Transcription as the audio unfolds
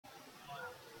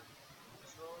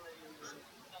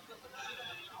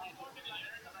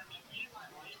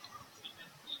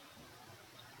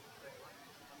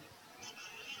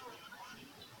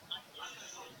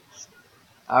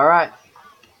Alright.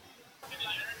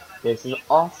 This is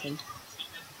awesome.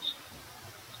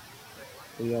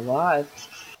 We are live.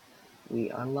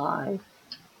 We are live.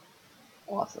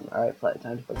 Awesome. Alright,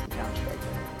 time to play some Counter-Strike.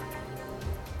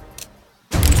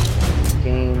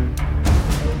 Game.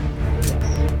 Yes.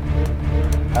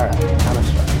 Alright,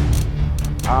 Counter-Strike.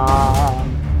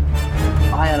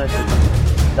 I honestly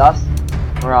Dust,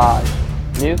 Mirage,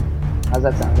 Nuke. How's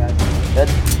that sound, guys? Good?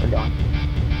 We're going.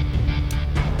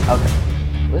 Okay.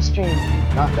 This stream,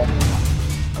 not that much.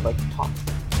 I'd like to talk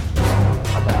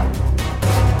about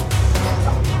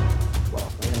stuff. Well,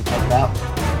 I'm gonna type it out.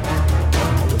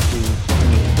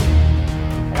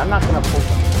 And I'm not gonna pull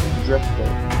some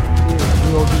drifter. Here, we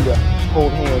will do the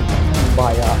cold hands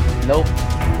by nope.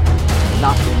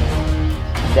 Not doing that.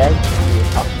 Today, we are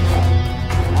talking about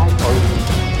high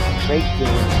great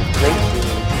games,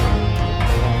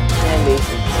 fan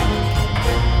bases.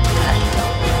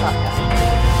 Not that.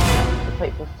 They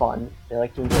play for fun. They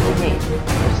like to enjoy the game. If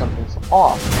there's something so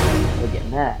off, they get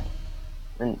mad.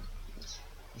 And it's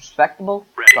respectable,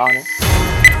 it's honest,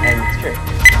 and it's true.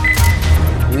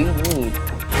 We need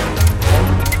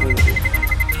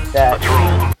that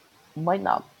might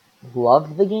not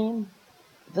love the game,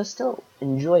 they'll still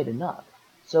enjoy it enough.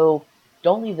 So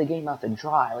don't leave the game out to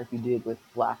dry like you did with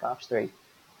Black Ops 3.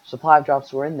 Supply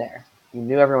drops were in there. You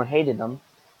knew everyone hated them.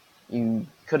 You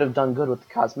could have done good with the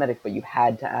cosmetic, but you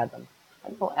had to add them. I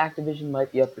know Activision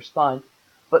might be up your spine,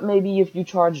 but maybe if you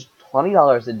charged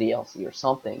 $20 a DLC or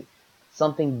something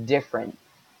different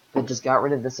that just got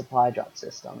rid of the supply drop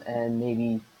system, and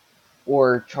maybe,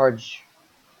 or charge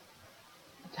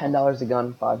 $10 a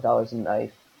gun, $5 a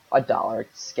knife, $1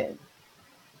 skin,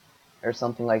 or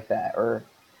something like that, or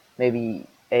maybe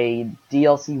a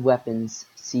DLC weapons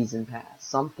season pass,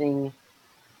 something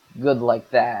good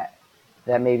like that.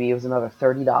 That maybe it was another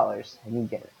 $30, and you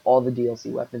get all the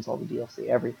DLC weapons, all the DLC,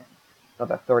 everything.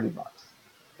 Another $30.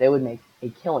 They would make a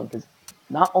killing, because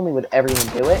not only would everyone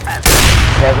do it, but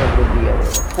everyone would be able to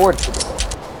afford to do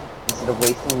it, instead of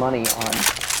wasting money on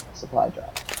supply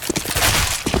drops.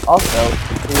 Also,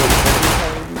 to create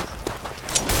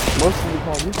most of the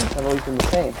Call of Duties have always been the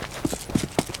same.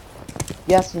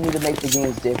 Yes, you need to make the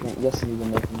games different, yes, you need to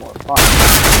make them more fun.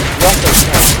 You also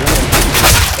can't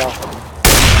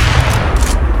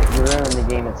ruin the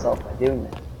game itself by doing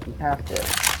that. You have to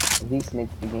at least make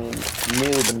the game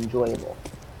new but enjoyable.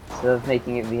 Instead of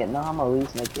making it Vietnam, at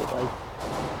least make it like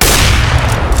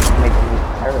making it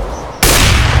terrorists.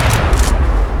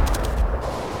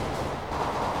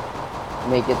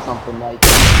 Make it something like,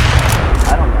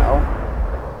 I don't know,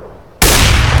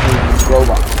 maybe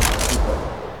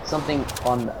robots. Something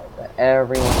fun though that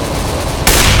everyone can enjoy.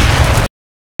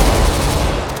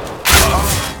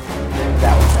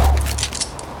 That was bad.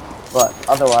 But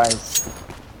otherwise,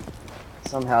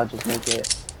 somehow just make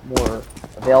it more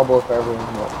available for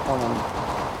everyone, more fun,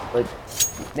 but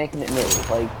making it new,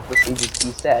 like Prestigious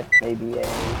P said, maybe a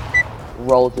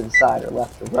roll to the side or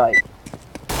left or right,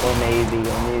 or maybe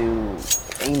a new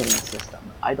aiming system,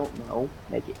 I don't know,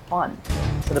 make it fun.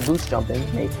 Instead of boost jumping,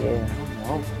 make it, I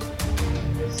don't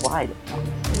know, slide it.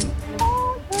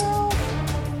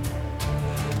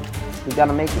 We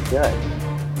gotta make it good,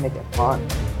 make it fun.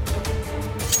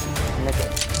 Make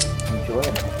it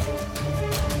enjoyable.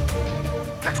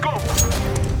 Let's go!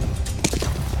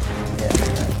 Yeah,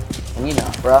 and you know,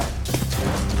 bruh.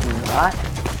 You not?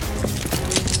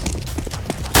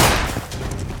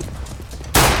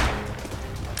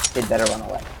 They'd better run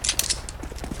away.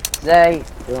 Today,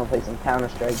 we're gonna play some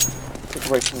Counter-Strike, take a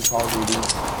break from Call of Duty,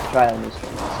 try out a new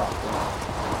streaming software.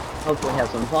 Hopefully have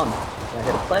some fun. When I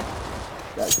hit a play,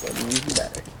 that's getting even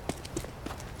better.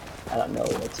 I don't know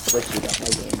what's glitchy about my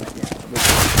game right now.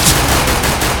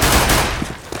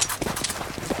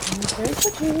 Very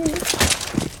glitchy.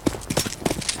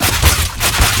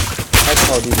 That's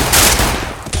Call of Duty.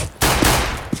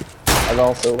 I'd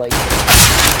also like to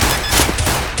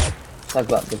talk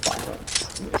about the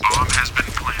violence. Bomb has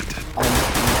been planted.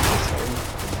 Unnecessary.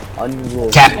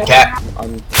 Unruly. Cat.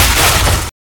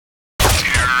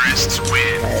 Terrorists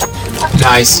win.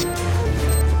 Nice.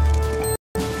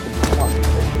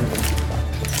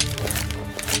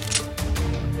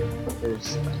 There's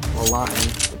a line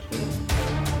between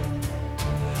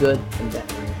good and bad.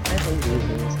 I think these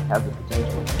things have the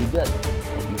potential to be good.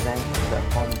 If you think they're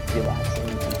fun, relaxing,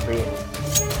 and creative.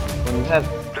 When you have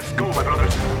Let's go, my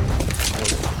brothers.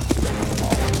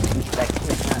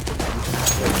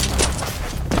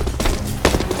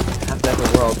 Have to have a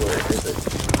world where there's a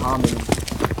common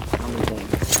thing.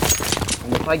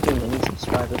 And if I gain any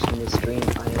subscribers from this stream,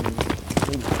 I am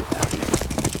really happy.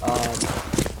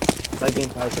 If I gain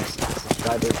 5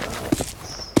 subscribers,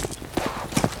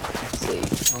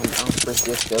 actually for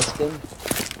Csgo skin.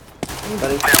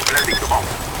 Anybody? I am planting the bomb.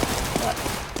 That,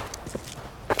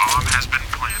 Bomb has been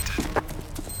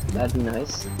planted. that'd be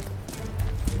nice.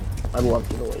 I love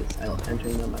giveaways. I love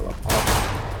entering them. I love all.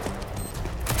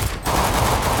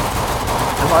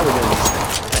 I'm probably doing this.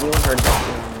 Has anyone heard about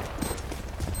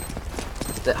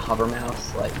the hover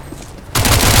mouse? Like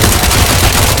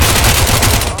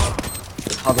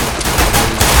this hover mouse.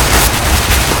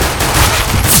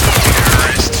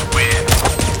 Terrorists win.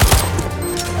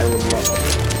 I would love it.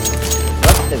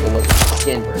 Let's take a look at the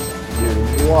skin first.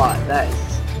 Dude, what? That is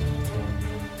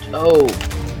dope.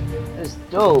 That is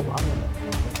dope.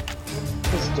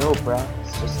 It's dope, bro.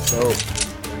 It's just dope.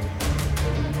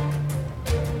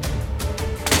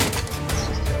 It's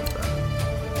just dope, bro.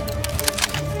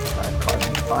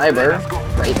 Carbon fiber.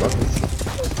 Great looking.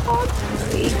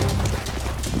 Great.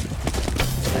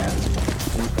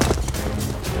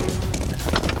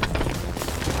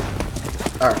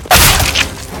 Alright.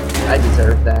 I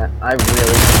deserve that. I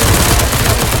really deserve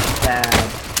that.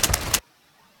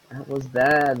 That was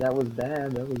bad. That was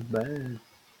bad. That was bad.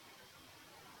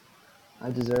 I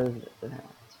deserved that.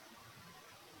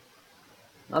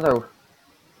 Another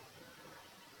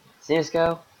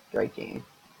Csgo, great game.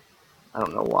 I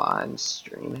don't know why I'm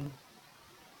streaming.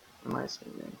 Am I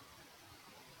streaming?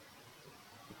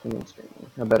 I think I'm streaming.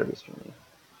 I better be streaming.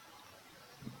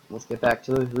 Let's get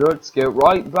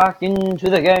right back into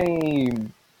the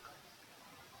game.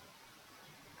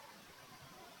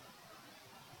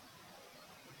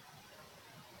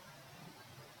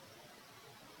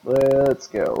 Let's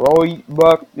go right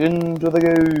back into the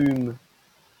game.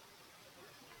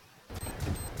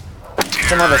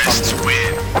 Some other Terrorists company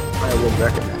win. I would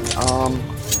recommend.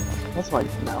 What's my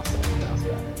mouse button?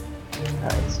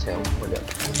 Alright, it's 2. We're good.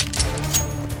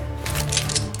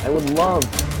 I would love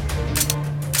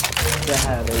to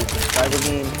have a subscriber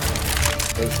game.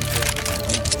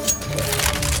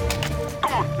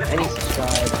 Come on, let's Any go.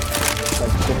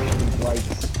 subscriptions, likes,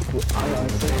 I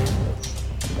honestly think that's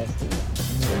the best thing.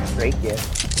 It's a great gift.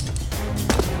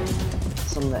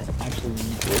 Some that actually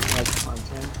enjoys my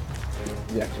content.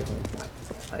 You actually think it's not.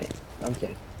 I'm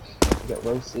kidding. You get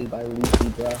roasted by Lucy,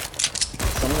 bro.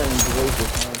 Someone that enjoys your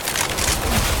content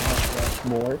and much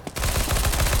more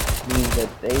means that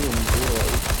they enjoy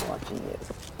watching it.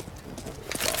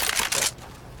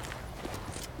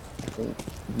 I think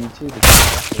YouTube is the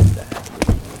best thing to have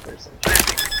with one person.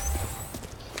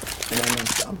 And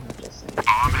I'm not just saying.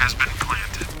 Bomb has been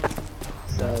planted.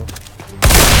 So,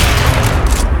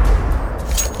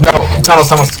 No, tunnel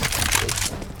someone's.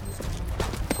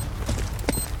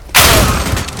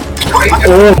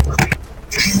 Oh!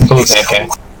 Okay.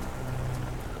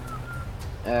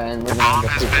 and we're gonna end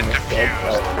up taking this dead,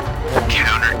 but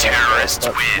Counter-terrorists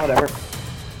but win. whatever.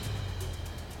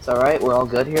 It's alright, we're all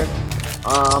good here. It's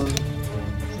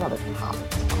not a topic to talk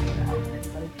about,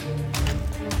 anybody.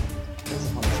 It's a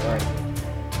fun story.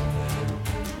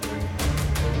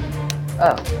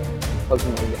 Oh,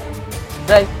 Pokemon Go.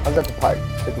 Today, I was at the park,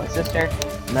 took my sister,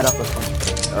 met up with a bunch of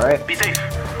kids, alright? Be safe.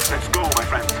 Let's go, my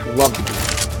friend. Love the game.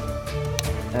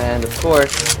 And of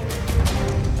course,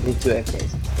 these 2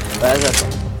 AFKs. But as I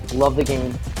said, love the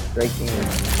game, great game.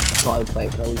 I'll probably play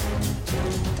it for at least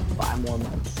 5 more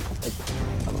months. Like,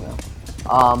 I don't know.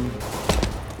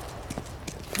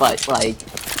 But like,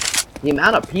 the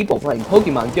amount of people playing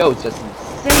Pokemon Go is just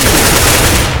insane.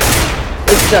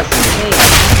 It's just insane.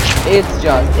 It's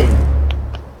just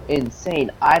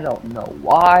insane. I don't know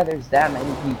why there's that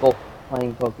many people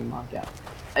playing Pokemon Go.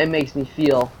 It makes me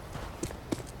feel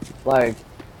like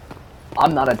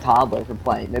I'm not a toddler for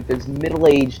playing. That there's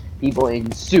middle-aged people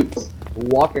in suits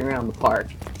walking around the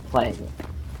park playing it,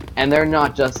 and they're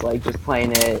not just like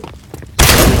playing it.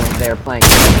 They're playing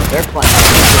it. They're playing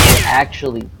it. They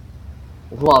actually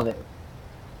love it,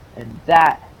 and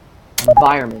that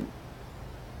environment,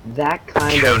 that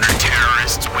kind of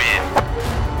Counter-terrorists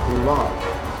win. love,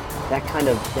 that kind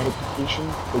of dedication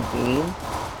to the game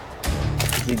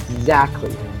is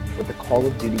exactly what the Call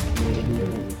of Duty community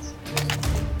needs.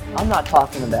 I'm not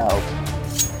talking about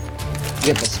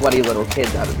get the sweaty little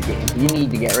kids out of the game. You need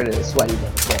to get rid of the sweaty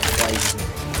little kids. Like,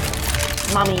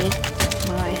 Mommy,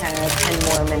 I have 10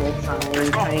 more minutes. I'm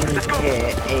trying to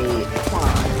get a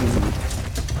quad.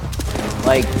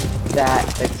 Like,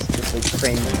 that's just like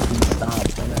cringe and stop.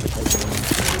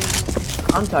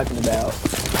 I'm talking about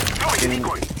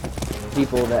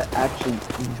people that actually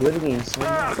enjoy the game so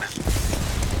much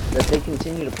that they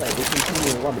continue to play. They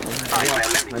continue to love it no matter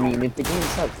what. I mean, if the game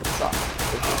sucks, it sucks.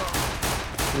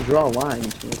 You draw a line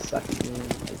between it sucking and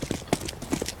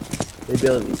the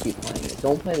ability to keep playing it.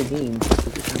 Don't play the game because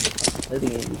you're trying to play the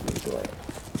game because you enjoy it.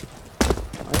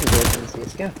 I enjoyed playing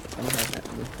CSGO. I don't have that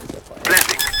many friends that play.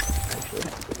 Actually,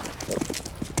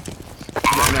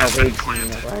 now Raid Team,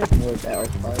 right? More that or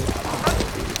probably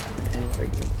any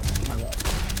Raid Team.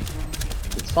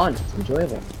 It's fun. It's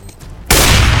enjoyable. I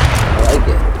like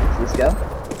it. CSGO?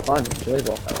 It's fun.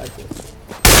 Enjoyable. I like it.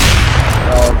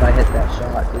 Oh, if I hit that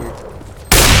shot, dude.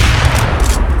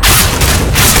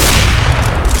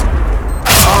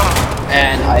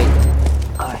 And I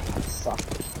suck at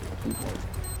keyboard.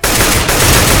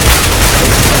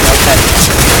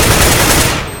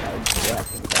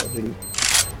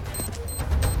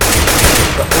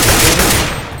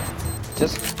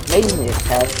 Just mainly a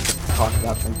test, talk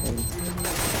about some things.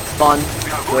 It's fun,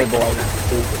 enjoyable, I want to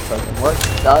see if it doesn't work.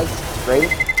 It does, great.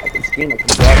 I can stream, I can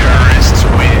do it. Terrorists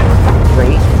win.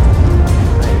 Great. I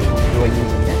enjoy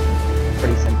using it.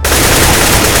 Pretty simple.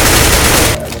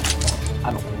 I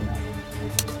don't really know.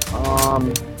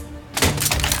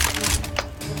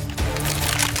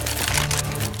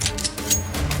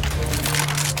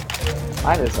 I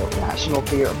have this irrational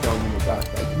fear of going in the dark.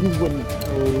 Like, you wouldn't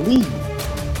believe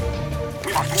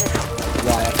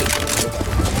why I think this.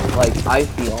 Like, I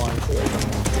feel honestly like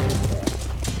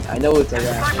I know it's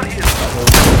irrational.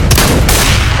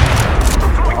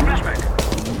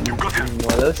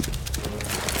 More of those.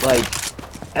 Like,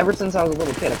 ever since I was a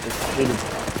little kid, I've just hated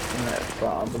stuff. And that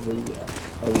probably,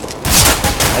 I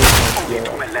just don't feel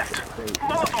like it's great.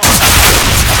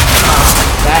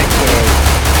 That kid.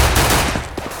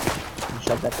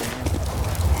 Shove that thing in.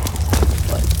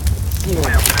 But, you know,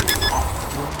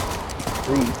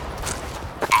 breathe.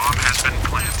 Bomb has been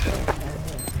planted.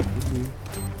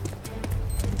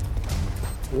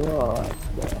 What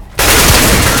the?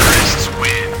 Terrorists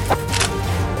win.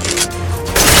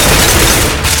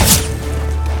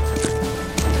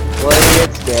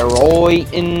 Let's get right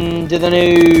into the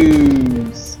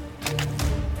news.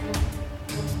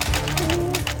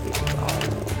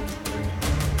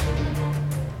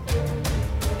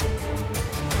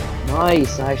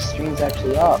 Nice, our stream's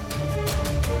actually up.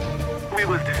 We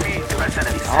will defeat the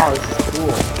mercenaries. Oh, this is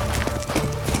cool.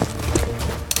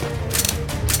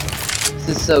 This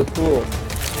is so cool.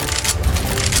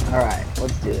 Alright,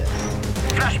 let's do this.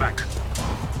 Flashback.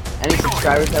 Any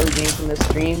subscribers that we gain from this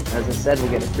stream, as I said, we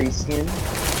get a free skin.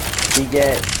 We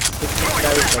get 6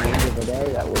 subscribers by the end of the day,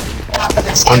 that would be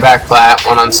awesome. One back flat,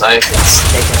 one on site.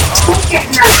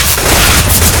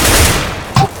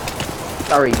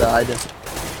 Sorry, bud.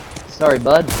 Sorry,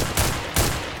 bud.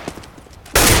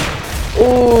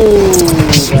 Ooh,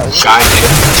 Got it.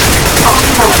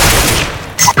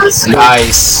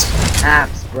 Nice.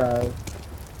 apps, bro.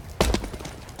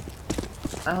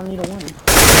 I don't need a one.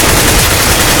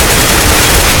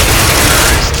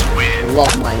 Terrorists win.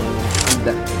 Love my aim. I'm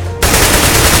done.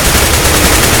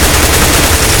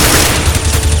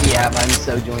 Yeah, but I'm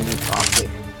so joining toxic.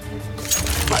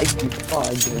 Spicy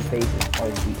fudge and faces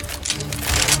spicy.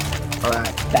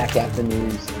 Alright, back at the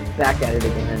news. Back at it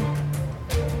again.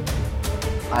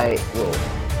 I will.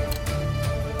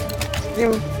 I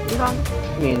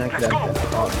mean, I could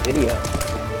have done a video.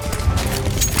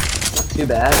 Not too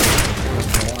bad.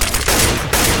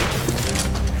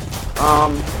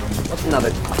 What's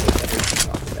another topic that we can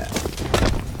talk about?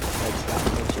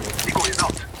 Eagle is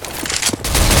out.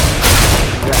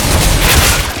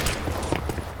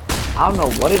 I don't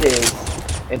know what it is,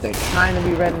 if they're trying to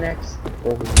be rednecks,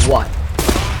 or what.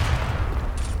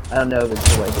 I don't know if it's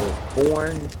the way they were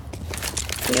born,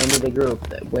 the family they grew up,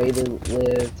 the way they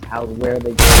lived, where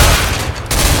they grew up.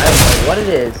 I don't know what it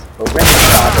is, but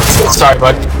rednecks. Sorry,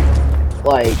 bud.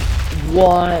 Like,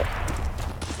 what?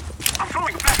 I'm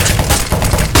throwing a flashback.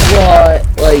 What?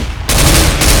 Like,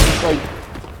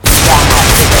 wow.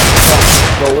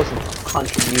 Go listen to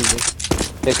country music.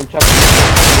 Pick them Chuck.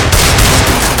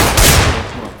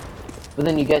 But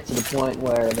then you get to the point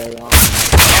where they,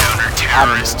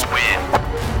 Counter-terrorists win.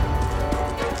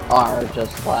 are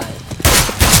just like,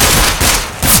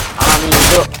 I mean,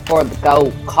 look for the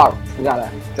go-karts. We gotta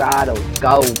drive those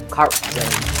go-karts.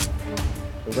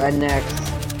 The rednecks,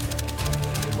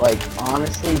 like,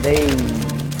 honestly,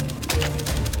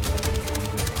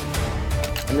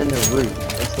 and then they're rude.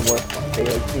 That's the worst part. They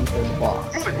like think they're the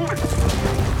boss. Move it, move it.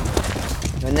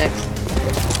 Rednecks,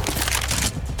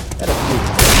 gotta be.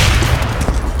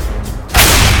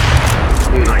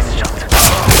 Dude, Nice shot.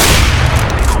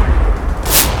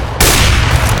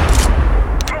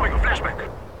 Throwing a flashback.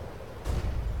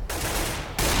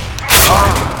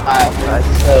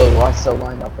 I so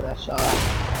lined up for that shot.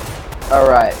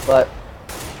 Alright, but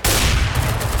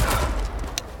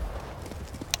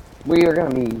we are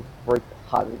gonna be very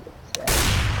positive today.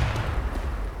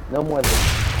 No more than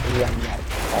we are not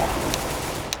talking.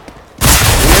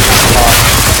 We're gonna talk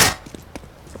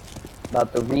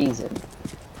about the reason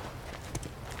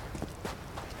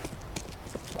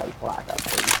why Black Ops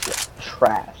 3 is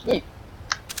trash.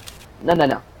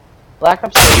 No. Black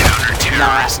Ops 3 is not the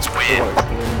worst game.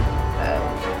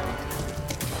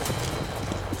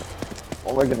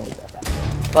 Well, we're gonna leave it at that.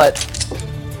 But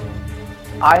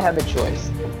I have a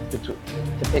choice to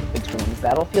pick between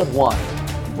Battlefield 1,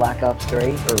 Black Ops 3,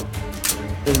 or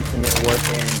Infinite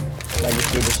Warfare and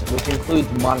Legacy Edition, which includes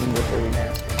Modern Warfare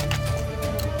Remastered.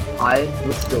 I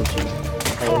would still choose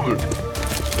Call of Duty.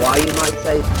 Why, you might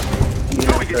say? You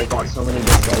know, because got so many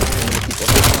dislikes, so many people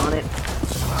hating on it.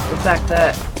 The fact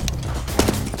that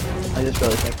I just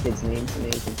really think that kid's name's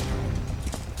amazing.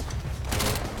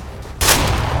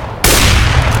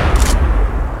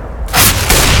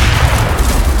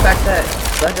 The fact that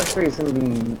Black Ops 3 is going to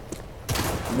be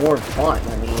more fun,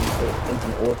 I mean, for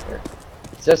Infinite Warfare.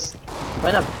 It's just, it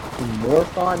might not be more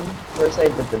fun, per se,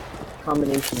 but the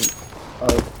combination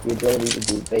of the ability to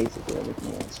do basically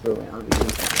everything else, screw around and do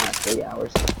for the last 3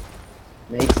 hours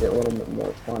makes it a little bit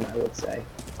more fun, I would say.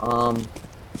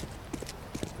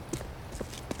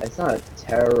 It's not a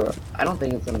terror. I don't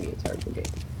think it's gonna be a terrible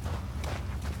game.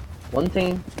 One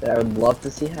thing that I would love to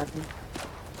see happen,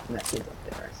 and that kid's up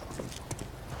there, I saw him.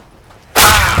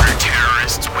 Our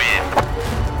terrorists win.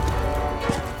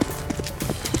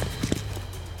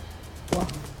 Well,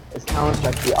 is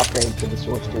Counter-Strike the upgrade to the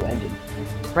Source 2 engine.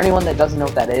 For anyone that doesn't know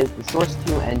what that is, the Source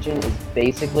 2 engine is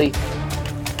basically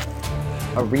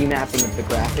a remapping of the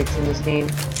graphics in this game.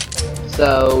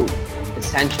 So,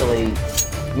 essentially,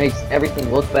 it makes everything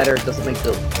look better. It doesn't make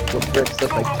the bricks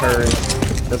look like turds.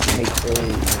 It doesn't make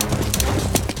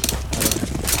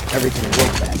everything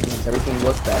look bad. It makes everything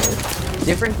look better.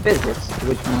 Different physics,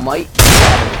 which might be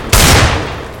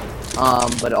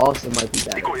better, but also might be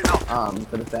better,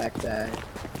 for the fact that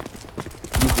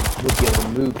you would be able to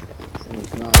move things, and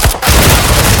it's not.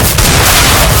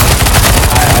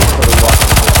 I put a lot of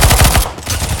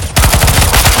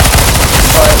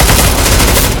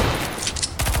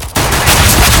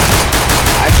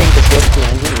I think the Source 2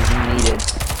 engine is needed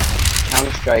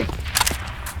Counter-Strike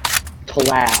to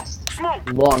last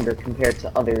longer compared to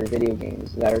other video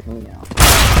games that are coming out.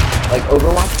 Like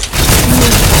Overwatch.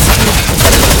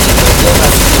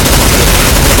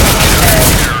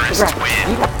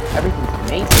 Everything's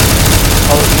amazing.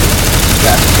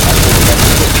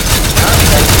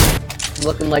 Counter-Strike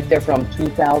looking like they're from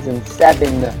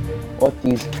 2007 with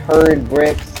these turd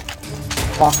bricks,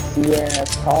 foxy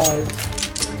ass cars.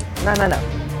 No.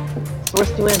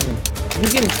 Source 2 engine. You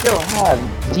can still have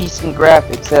decent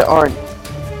graphics that aren't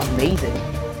amazing.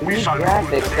 You need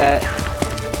graphics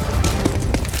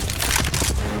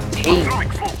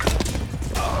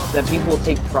that people will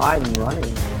take pride in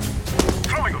running.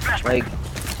 Like,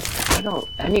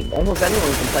 almost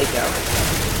anyone can play Counter.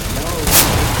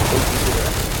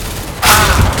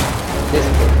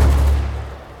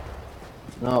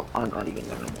 No, I'm not even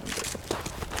gonna remember.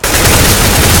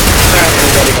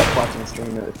 Everybody that's watching the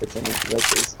stream if it's any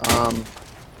glitches.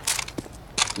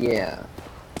 Yeah.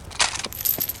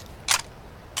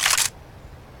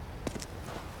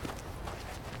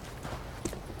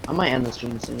 I might end the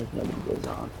stream soon if nobody goes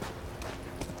on.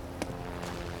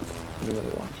 Anybody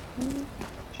watching?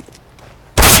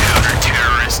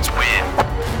 Counter-terrorists win.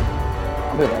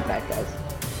 I'll be right back, guys.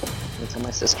 I'll tell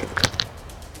my sister.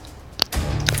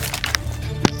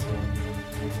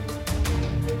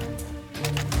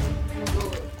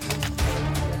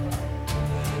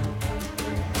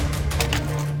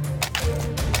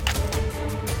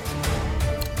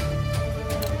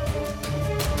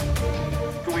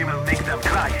 We will make them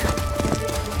cry.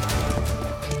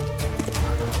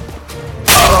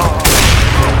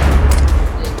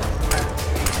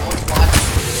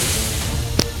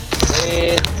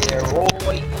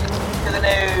 To the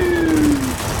news.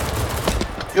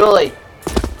 Julie,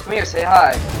 come here, say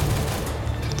hi.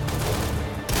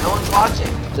 No one's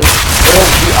watching. It'll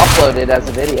be uploaded as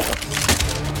a video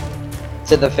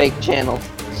to the fake channel,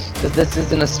 because this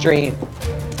isn't a stream.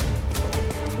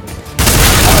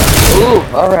 Ooh,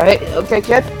 alright. Okay,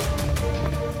 kid.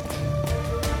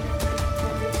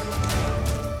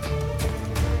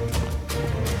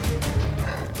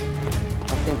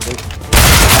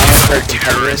 I think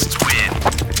Terrorists win.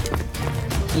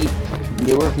 keep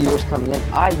newer viewers coming in.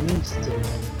 I used to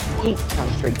hate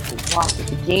Counter-Strike to watch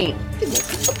the game. It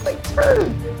looked like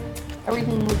turd.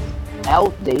 Everything was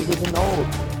outdated and old.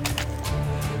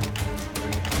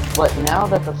 But now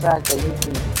that the fact that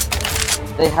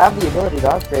they have the ability to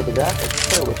upgrade the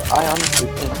graphics too, which I honestly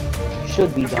think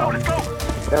should be done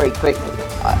very quickly.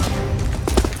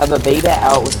 Have a beta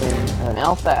out within an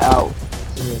alpha out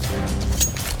to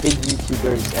big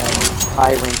YouTubers and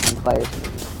high-ranking players,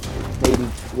 maybe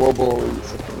global elite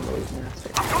system elite master.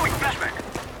 I'm throwing flashback.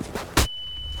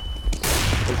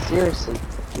 But seriously,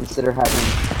 consider having,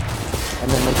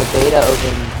 and then like a beta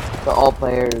open to all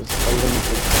players, a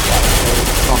limited players,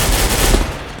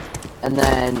 and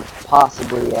then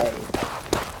possibly like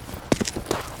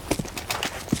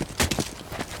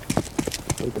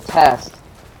a test.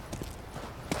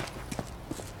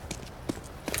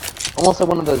 Almost like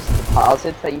one of those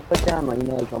deposits that you put down, like, you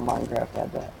know, like on Minecraft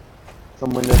had that.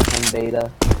 Some Windows 10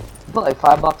 beta. You put like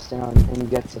 $5 down and you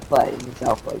get to play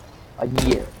yourself for like a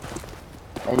year.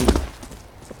 And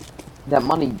that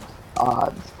money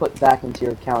is put back into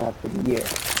your account after the year.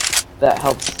 That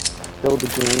helps build the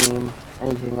game,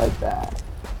 anything like that.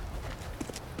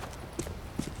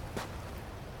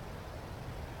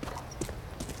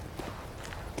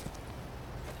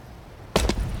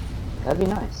 That'd be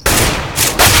nice.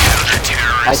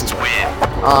 Terrorists win.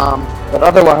 But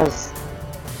otherwise,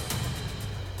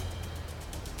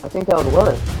 I think that would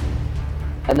work.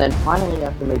 And then finally,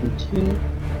 after maybe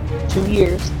 2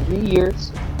 years, 3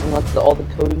 years, and once all the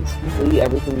coding's complete,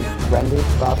 everything's rendered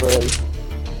properly,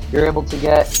 you're able to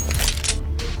get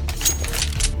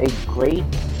a great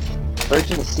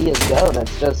version of CSGO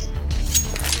that's just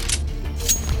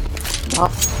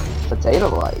not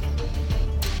potato-like.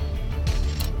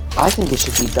 I think it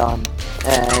should be done,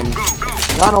 and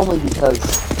not only because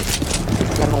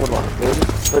it's getting a little outdated,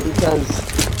 but because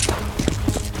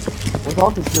with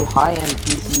all these new high-end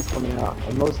PCs coming out,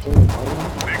 and most gaming playing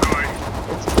them,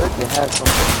 it's good to have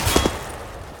something.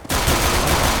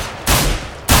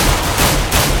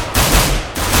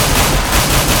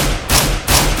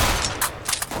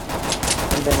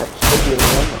 And then it should be a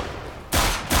remember.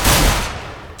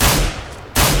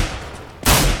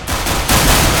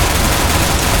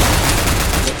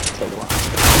 Take a while.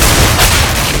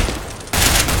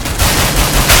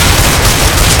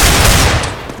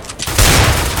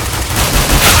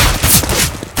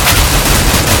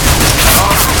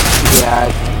 Yeah.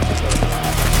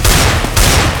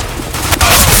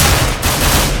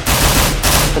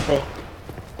 But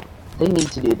they need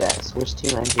to do that. Switch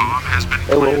 2 engines.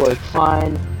 It will work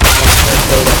fine.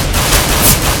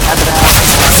 Have it out.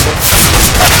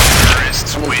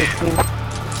 2016.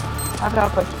 Have it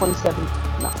out by 27.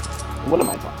 No. What am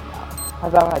I talking about?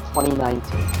 Have it out by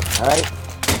 2019. Alright?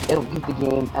 It'll keep the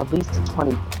game at least to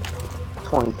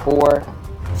 2024.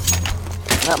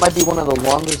 That might be one of the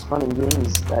longest running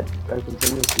games that are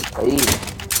continuously played,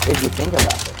 if you think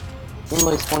about it. Game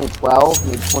released 2012,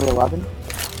 maybe 2011.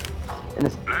 And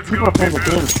if people are playing the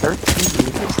game 13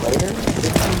 years later,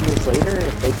 15 years later,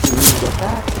 if they can even get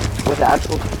that, with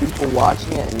actual people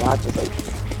watching it and not just like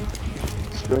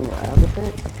screwing around with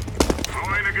it,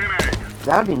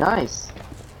 that would be nice.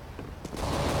 It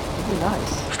would be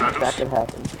nice if that could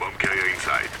happen.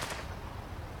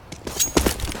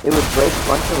 It would break a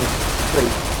bunch of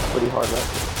pretty hard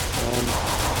records.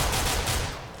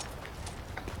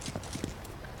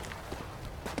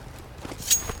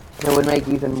 And it would make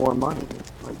even more money.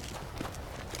 Like,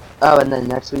 oh, and then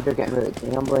next week they're getting rid of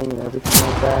gambling and everything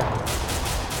like that.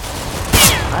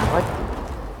 I liked it.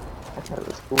 I thought it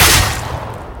was cool.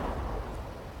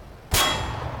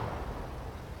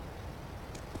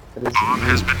 Bomb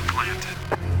has been planted.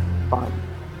 Fun.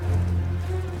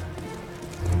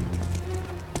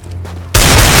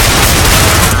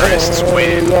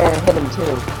 Hey, yeah, hit him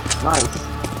too. Nice.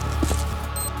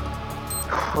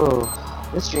 Oh,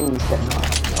 this stream is getting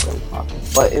not really popular,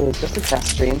 but it was just a test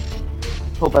stream.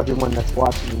 Hope everyone that's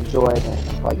watching enjoyed, and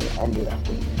I'm probably gonna end it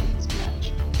after this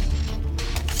match.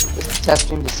 Just a test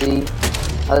stream to see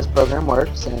how this program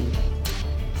works, and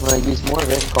I'm gonna use more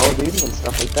of it in Call of Duty and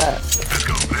stuff like that. Let's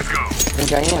go, let's go. I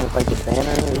think I am. If I get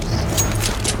banners,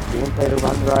 gameplay to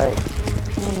run right,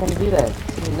 I'm gonna do that.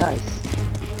 It's gonna be nice.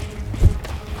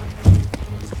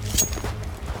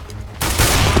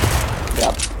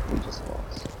 Yep, we just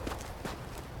lost.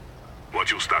 What's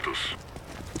your status?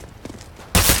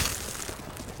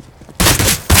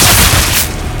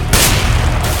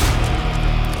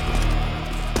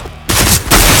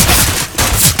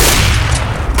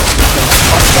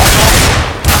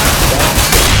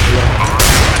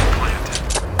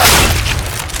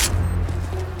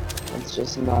 Let's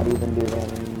just not even do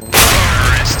that anymore.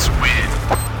 Terrorists win.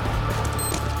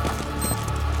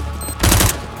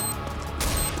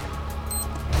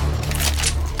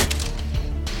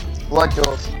 What,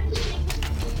 Jules?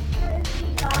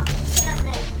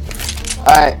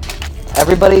 Alright,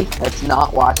 everybody that's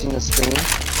not watching the stream,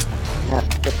 yeah,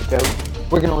 get the joke.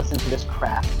 We're gonna listen to this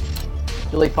crap.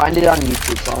 Julie, find it on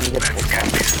YouTube, so I'm gonna get the full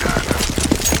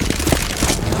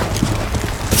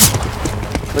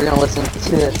We're gonna listen to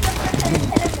the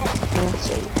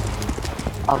answer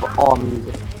of all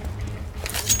music.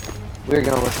 We're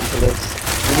gonna listen to this.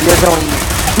 And we're going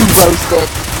to roast it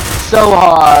so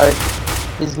hard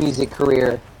his music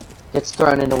career gets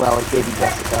thrown in the well like Baby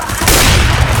Jessica.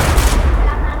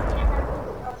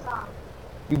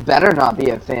 You better not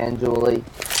be a fan, Julie.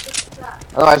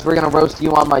 Otherwise, we're gonna roast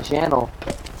you on my channel.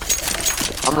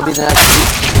 I'm gonna be the next.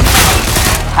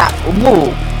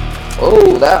 Whoa!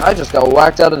 Oh, that I just got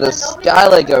whacked out of the sky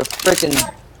like a freaking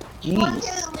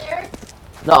jeez.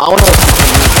 No, I wanna listen to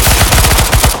music.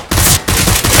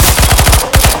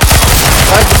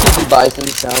 Why does CG Bison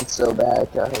sound so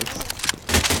bad, guys?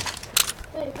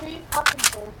 Wait, who are you talking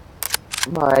to?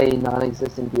 My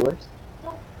non-existent viewers.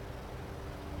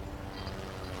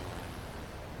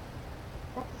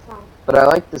 That's a song. But I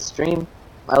like the stream.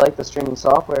 I like the streaming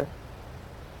software.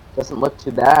 Doesn't look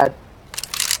too bad.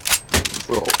 It's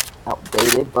a little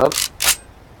outdated, but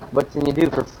what can you do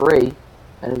for free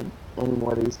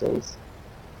anymore these days?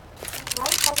 Why are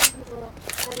you talking to people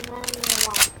that are not even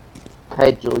alive?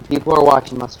 Hey Julie, people are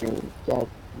watching my stream. Get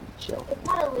chill. It's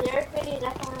not a lyric video,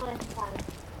 that's the only way I can find it.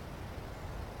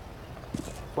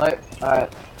 What?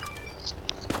 Alright.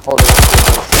 Hold it.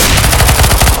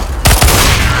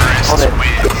 Hold it.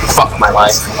 Fuck my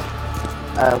life.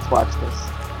 Let's watch this.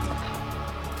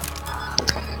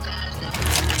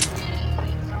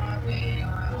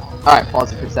 Alright,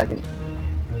 pause it for a second.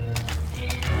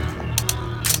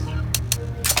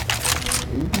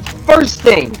 First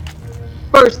thing,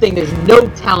 there's no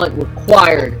talent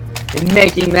required in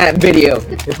making that video.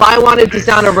 If I wanted to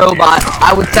sound a robot,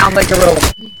 I would sound like a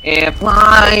robot. If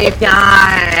life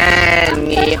got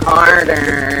any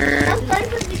harder. Let's start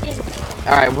from the beginning.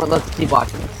 Alright, well, let's keep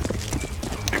watching this.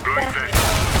 Deploying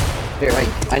flash. Here, wait,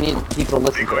 I need people to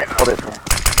listen to it. Hold it.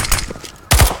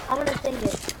 I'm gonna sing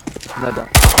it. No, don't.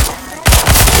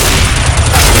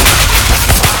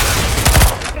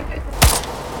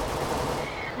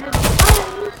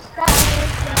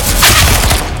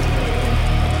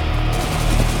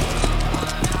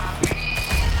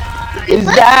 Is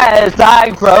as I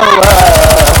grow up.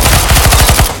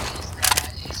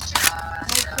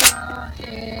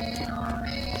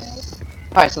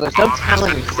 Alright, so there's no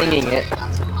talent in singing it.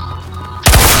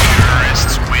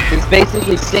 Terrorists win. He's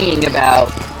basically singing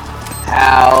about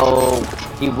how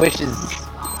he wishes.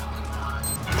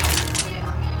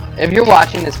 If you're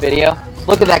watching this video,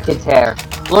 look at that kid's hair.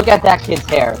 Look at that kid's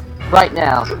hair right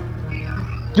now.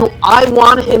 Do I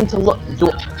want him to look?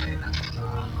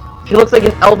 He looks like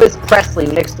an Elvis Presley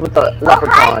mixed with a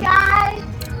leprechaun. Hi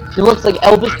guys! He looks like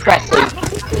Elvis Presley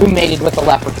who mated with a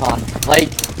leprechaun. Like,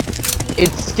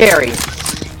 it's scary.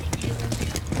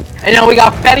 I know we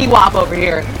got Fetty Wap over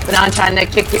here, but I'm trying to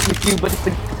kick it with you, but it's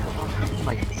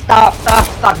like, stop.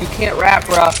 You can't rap,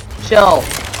 bruh. Chill.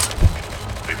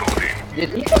 Reporting. Did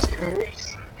he just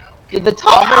curse? Did the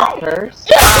toddler curse?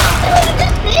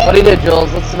 Yeah! What do you do,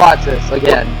 Jules? Let's watch this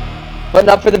again. Putting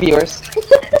up for the viewers.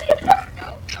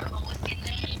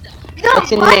 What's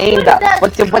your name, though?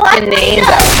 What's your name,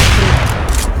 though?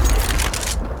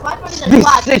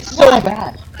 It's so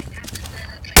bad.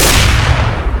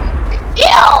 Ew!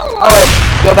 Alright,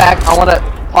 go back. I want to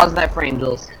pause that frame,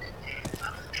 Jules.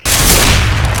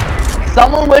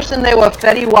 Someone wishing they were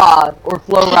Fetty Wap or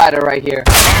Flo Rida right here.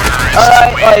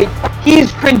 Alright, like,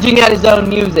 he's cringing at his own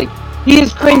music.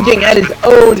 He's cringing at his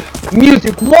own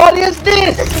music. What is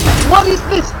this? What is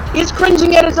this? He's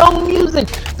cringing at his own music.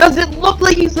 Does it look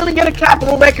like he's gonna get a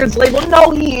Capitol Records label? No,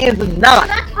 he is not.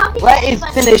 Let us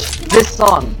finish this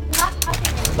song.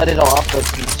 But it'll upload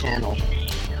to his channel.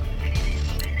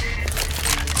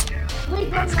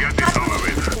 Let's get this over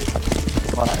with.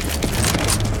 What?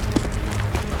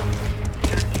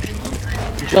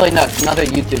 Julie, no, it's another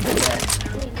YouTube video.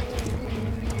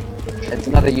 It's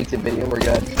another YouTube video, we're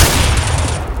good.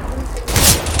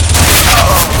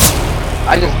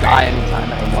 I just die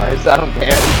anytime anymore, so I don't care.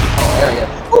 This is hilarious.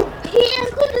 Ooh, he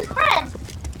includes his friend.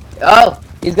 Oh,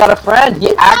 he's got a friend. He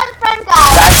He's got a friend,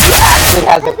 guys. actually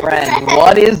has a friend.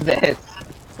 What is this?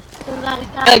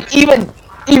 Like,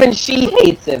 even she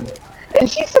hates him. And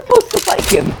she's supposed to like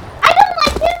him. I don't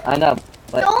like him. I know,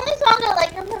 but... The only song I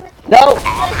like him from is... No!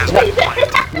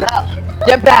 No!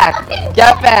 Get back!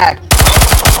 Get back!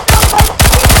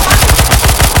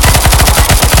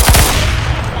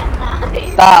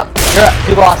 Stop!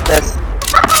 You lost this.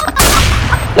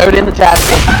 Throw it in the trash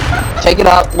can. Shake it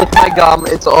up with my gum.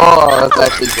 It's that's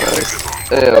actually gross.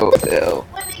 Ew, ew.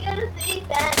 What are you gonna say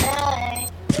that night?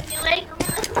 If you like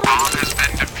Bomb has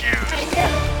been defused.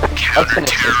 Let's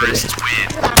finish this video. Terrorists win.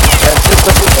 Let's just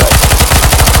look at it.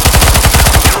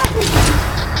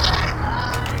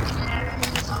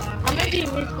 I'm gonna be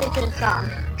song.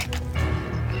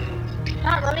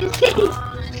 Let me see.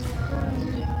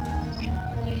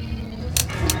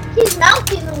 He's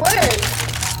mouthing the words.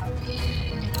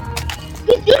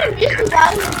 He's doing music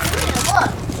while he's doing it.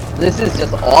 Look. This is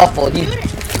just awful. He's Doing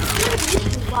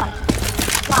music. Watch.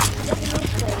 Watch. He does it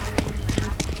musically.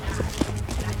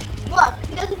 Look.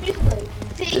 He does it musically.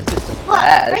 See? This is just Look,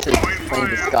 bad. right This is there. plain Look,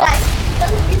 disgusting. guys, he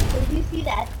does it musically. Do you see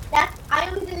that? That's I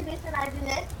always do this and I do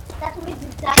this. That's what we do.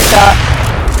 Flashbang.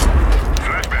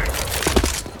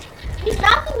 He's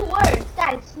mouthing the words,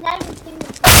 guys. He's not even singing.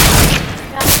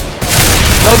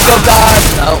 No, God!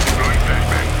 No. Throwing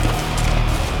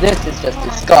flashbang. This is just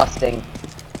disgusting.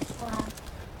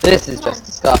 This is just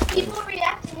disgusting. People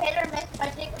react to hit or miss by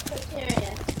different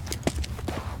criteria.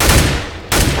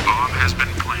 Bomb has been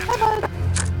planted.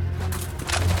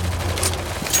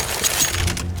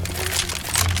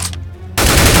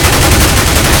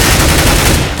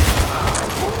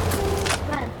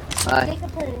 Hi. Take a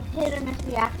hit or miss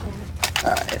reaction.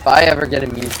 Alright, if I ever get a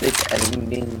music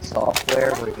editing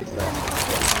software, we're good.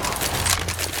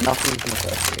 Nothing can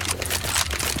associate with it.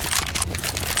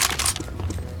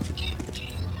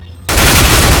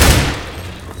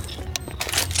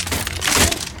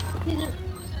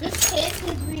 This kid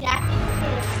is reacting to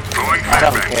Throwing I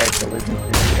don't flashbang. care to listen to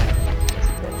it.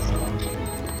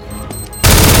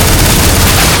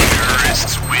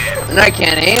 Terrorists win. And I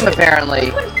can't aim,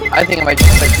 apparently. I think I might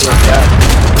just switch to a gun.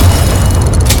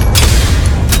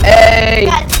 Hey!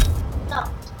 Guys, no.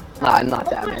 Nah, I'm not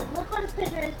that man. Look what his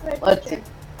picture is for his Let's see.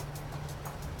 picture.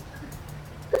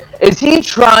 Is he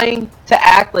trying to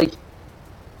act like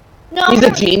No, he's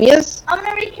a genius? I'm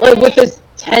gonna recreate Like with it. his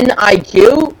 10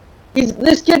 IQ?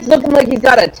 This kid's looking like he's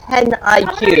got a 10 I'm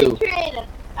gonna IQ. recreate him.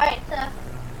 Alright, so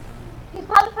he's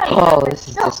probably trying to Oh, get a this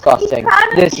is girlfriend. disgusting. He's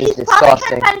probably- This is he's probably trying to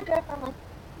disgusting. find a girlfriend, like,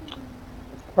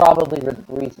 Probably the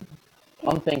reason.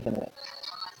 I'm thinking it.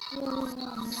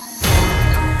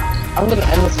 I'm gonna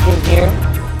end the stream here.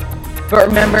 But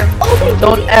remember,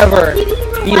 don't ever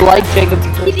be like Jacob.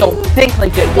 Don't think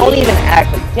like it. Don't even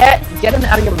act like it. Get him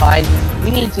out of your mind.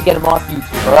 We need to get him off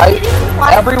YouTube, alright?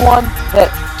 Everyone that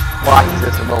watches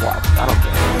this or will watch, I don't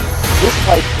care.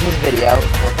 Dislike his video.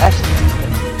 Well, actually,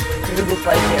 you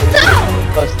dislike it.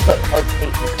 Post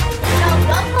hate. no,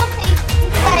 don't post hate.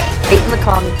 Just Hate in the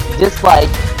comments, dislike,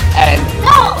 and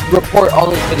no! report all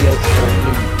his videos for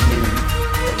you.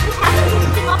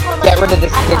 Get rid of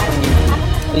this kid from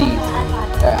YouTube, please.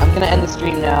 Alright, I'm gonna end the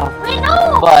stream now. Wait,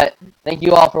 no! But thank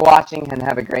you all for watching and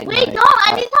have a great night. Wait, no,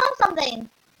 I need to tell him something.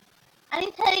 I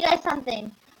need to tell you guys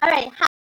something. Alright,